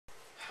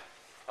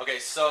Okay,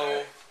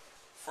 so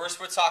first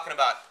we're talking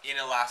about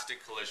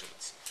inelastic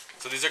collisions.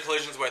 So these are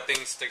collisions where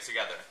things stick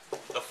together.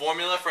 The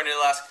formula for an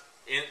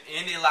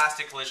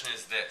inelastic collision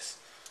is this.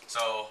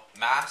 So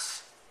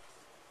mass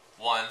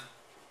 1,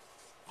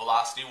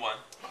 velocity 1,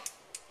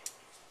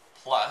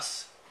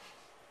 plus,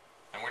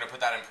 and we're going to put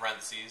that in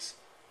parentheses,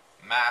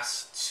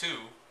 mass 2,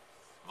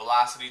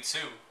 velocity 2,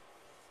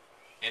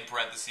 in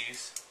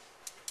parentheses,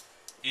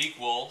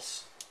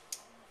 equals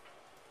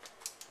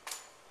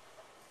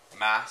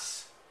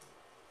mass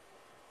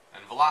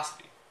and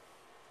velocity.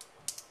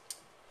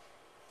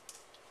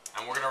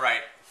 And we're going to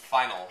write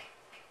final,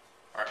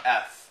 or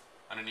F,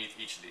 underneath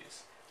each of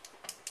these.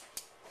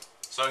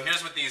 So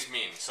here's what these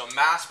mean. So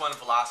mass 1,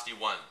 velocity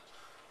 1.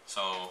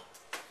 So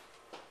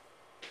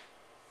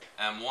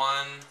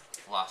m1,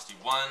 velocity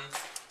 1.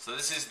 So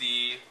this is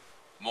the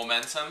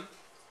momentum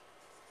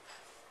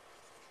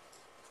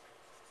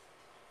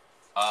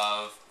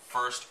of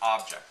first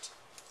object.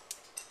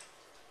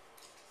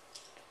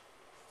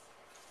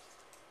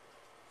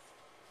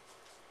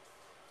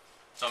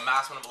 So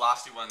mass 1 and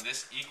velocity 1,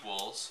 this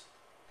equals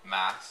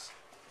mass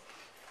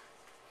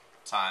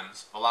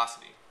times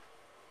velocity.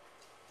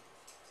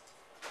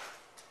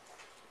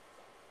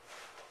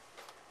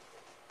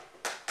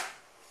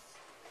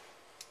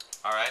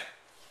 Alright,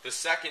 the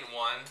second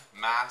one,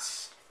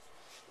 mass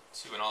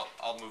 2, and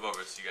I'll move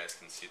over so you guys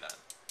can see that.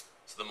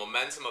 So the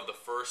momentum of the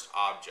first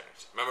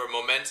object. Remember,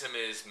 momentum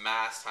is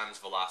mass times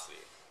velocity.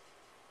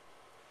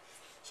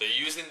 So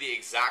you're using the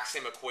exact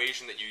same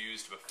equation that you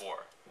used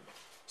before.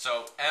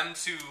 So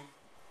m2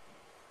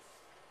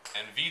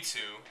 and v2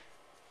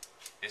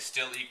 is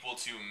still equal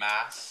to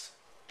mass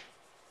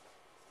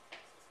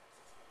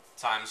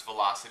times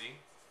velocity.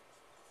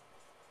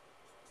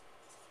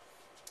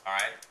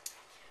 Alright?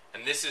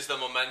 And this is the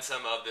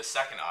momentum of the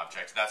second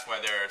object. That's why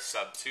there are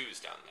sub 2's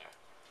down there.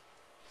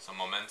 So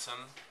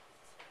momentum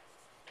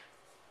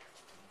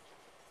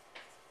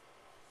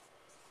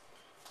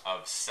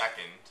of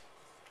second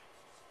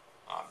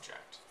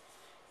object.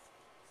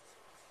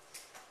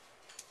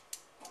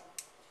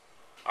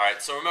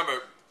 Alright, so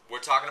remember, we're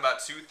talking about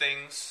two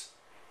things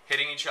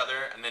hitting each other,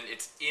 and then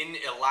it's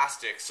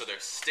inelastic, so they're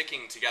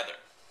sticking together.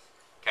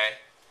 Okay?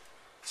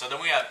 So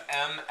then we have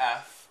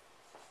MF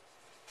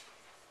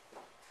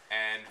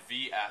and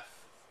VF.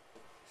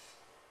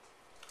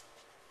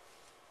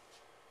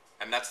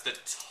 And that's the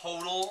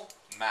total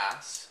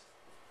mass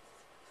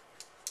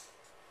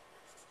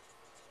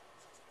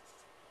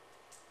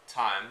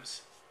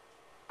times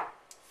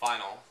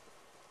final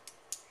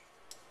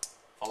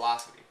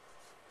velocity.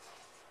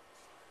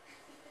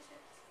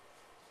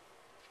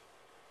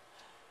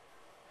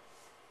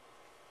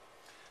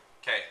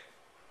 Okay,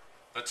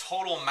 the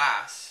total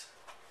mass,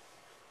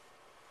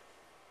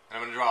 and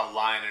I'm going to draw a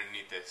line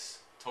underneath this.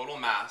 Total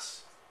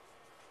mass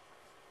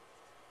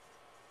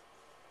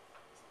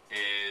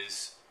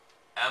is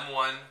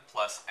m1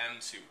 plus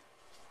m2.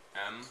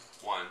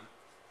 m1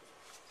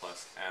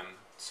 plus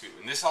m2.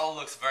 And this all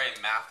looks very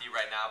mathy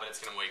right now, but it's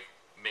going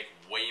to make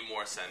way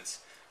more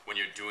sense when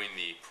you're doing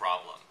the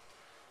problem.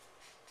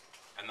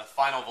 And the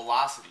final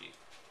velocity